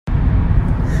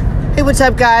Hey, what's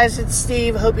up, guys? It's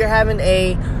Steve. Hope you're having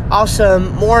a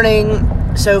awesome morning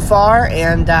so far,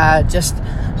 and just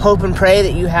hope and pray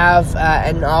that you have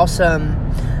an awesome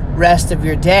rest of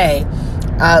your day.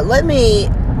 Let me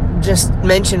just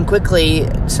mention quickly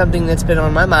something that's been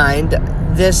on my mind,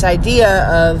 this idea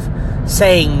of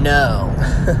saying no.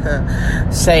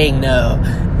 Saying no.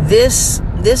 This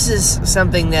is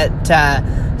something that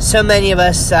so many of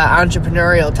us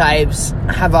entrepreneurial types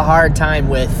have a hard time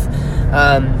with.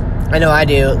 I know I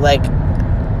do. Like,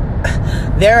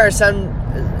 there are some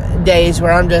days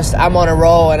where I'm on a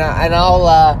roll, and I'll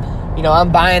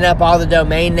I'm buying up all the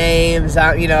domain names.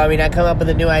 I come up with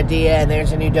a new idea, and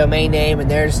there's a new domain name,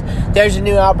 and there's a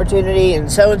new opportunity,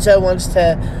 and so wants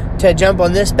to jump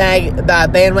on this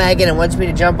bandwagon and wants me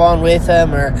to jump on with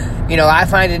them, or I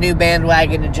find a new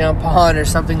bandwagon to jump on, or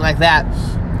something like that,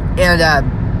 and I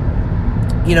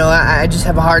just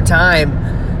have a hard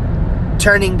time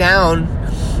turning down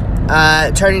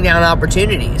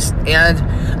opportunities. And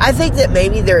I think that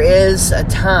maybe there is a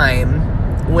time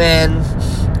when,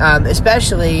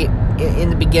 especially in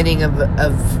the beginning of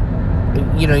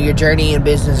your journey in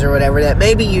business or whatever, that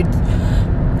maybe you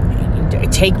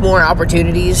take more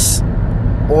opportunities,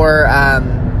 or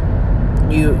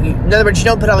in other words, you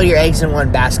don't put all your eggs in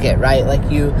one basket, right? Like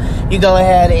you go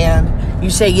ahead and you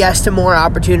say yes to more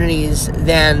opportunities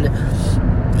than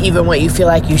even what you feel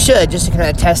like you should, just to kind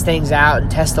of test things out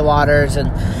and test the waters,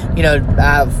 and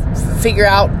figure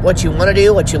out what you want to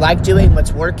do, what you like doing,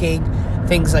 what's working,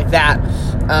 things like that.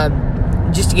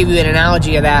 Just to give you an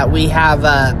analogy of that, we have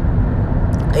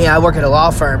I work at a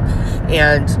law firm,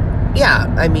 and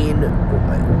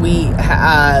we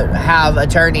have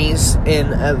attorneys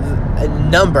in a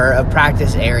number of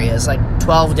practice areas, like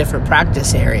 12 different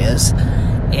practice areas.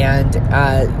 And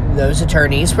those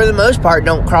attorneys, for the most part,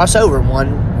 don't cross over.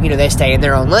 They stay in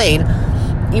their own lane,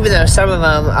 even though some of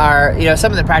them are,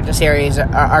 some of the practice areas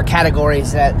are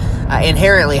categories that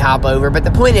inherently hop over. But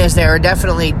the point is, there are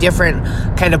definitely different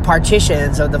kind of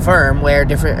partitions of the firm where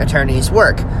different attorneys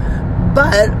work.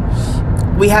 But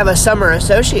we have a summer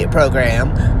associate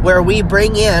program where we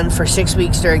bring in, for 6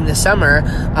 weeks during the summer,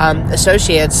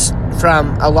 associates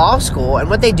from a law school, and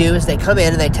what they do is they come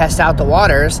in and they test out the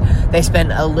waters. They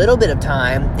spend a little bit of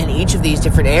time in each of these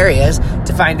different areas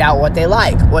to find out what they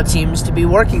like, what seems to be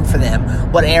working for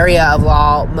them, what area of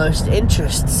law most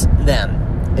interests them,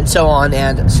 and so on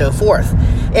and so forth.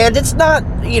 And it's not,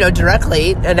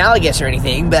 directly analogous or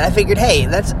anything, but I figured, hey,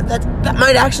 that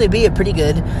might actually be a pretty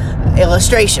good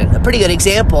illustration, a pretty good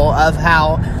example of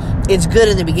how it's good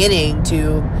in the beginning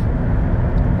to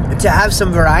have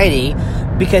some variety,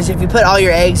 because if you put all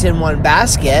your eggs in one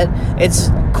basket, it's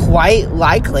quite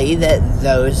likely that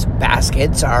those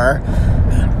baskets are,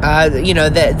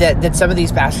 that some of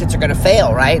these baskets are going to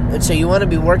fail, right? And so you want to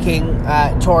be working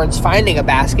towards finding a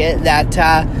basket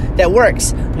that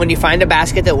works. When you find a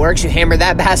basket that works, you hammer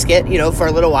that basket, for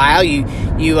a little while. You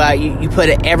put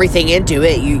everything into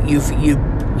it.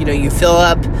 You fill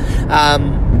up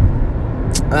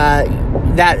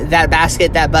that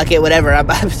basket, that bucket, whatever.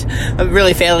 I'm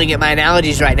really failing at my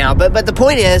analogies right now, but the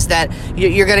point is that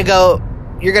you're gonna go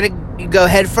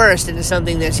head first into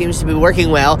something that seems to be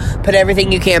working well, put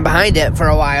everything you can behind it for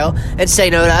a while, and say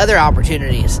no to other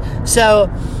opportunities. So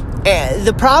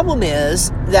the problem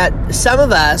is that some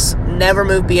of us never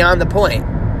move beyond the point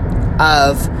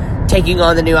of taking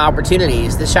on the new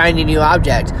opportunities, the shiny new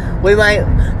object. We might,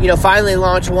 finally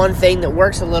launch one thing that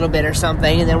works a little bit or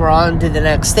something, and then we're on to the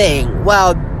next thing.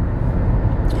 Well,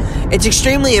 it's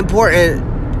extremely important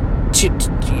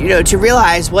to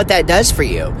realize what that does for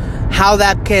you, how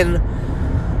that can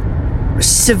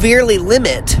severely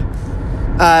limit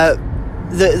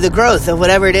the growth of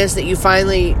whatever it is that you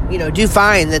finally, do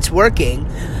find that's working.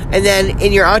 And then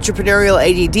in your entrepreneurial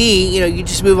ADD, you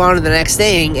just move on to the next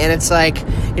thing, and it's like,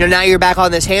 now you're back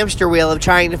on this hamster wheel of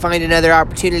trying to find another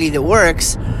opportunity that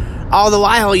works. All the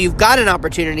while, you've got an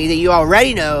opportunity that you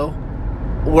already know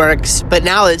works, but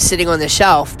now it's sitting on the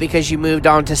shelf because you moved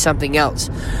on to something else.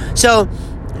 So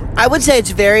I would say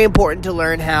it's very important to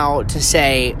learn how to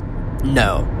say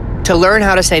no. To learn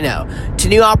how to say no to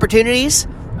new opportunities.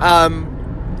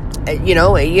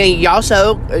 You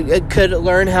also could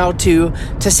learn how to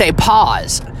say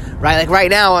pause, right? Like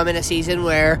right now, I'm in a season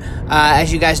where,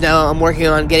 as you guys know, I'm working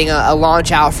on getting a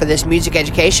launch out for this music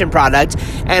education product,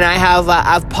 and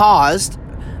I've paused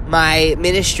my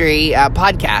ministry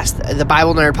podcast. The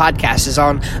Bible Nerd podcast is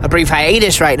on a brief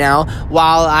hiatus right now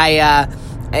while I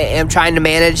am trying to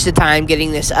manage the time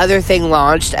getting this other thing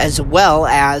launched, as well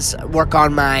as work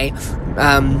on my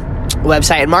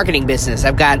website and marketing business.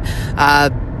 I've got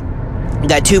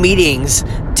 2 meetings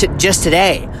just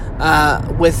today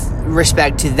with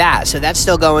respect to that. So that's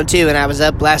still going too. And I was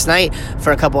up last night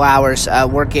for a couple hours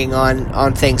working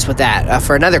on things with that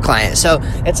for another client. So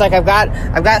it's like I've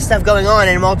got stuff going on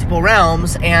in multiple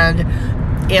realms,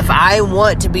 and if I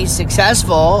want to be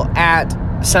successful at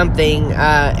something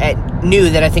new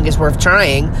that I think is worth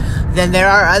trying, then there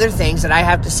are other things that I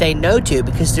have to say no to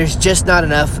because there's just not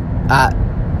enough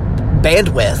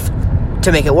bandwidth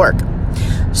to make it work.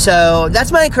 So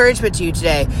that's my encouragement to you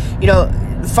today.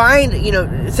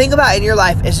 Think about in your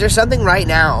life, is there something right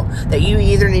now that you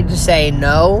either need to say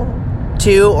no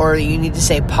to, or you need to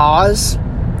say pause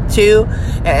to,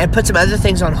 and put some other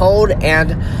things on hold,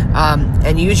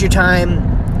 and use your time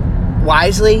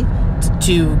wisely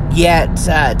to get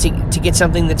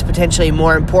something that's potentially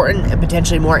more important and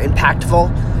potentially more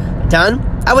impactful done?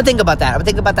 I would think about that. I would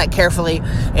think about that carefully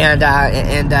and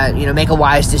make a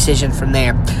wise decision from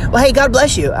there. Well, hey, God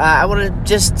bless you. I want to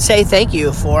just say thank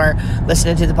you for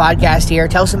listening to the podcast here.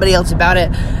 Tell somebody else about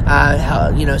it,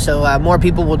 so more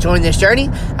people will join this journey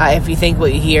if you think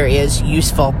what you hear is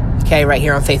useful. Okay, right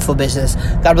here on Faithful Business.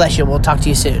 God bless you. We'll talk to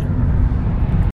you soon.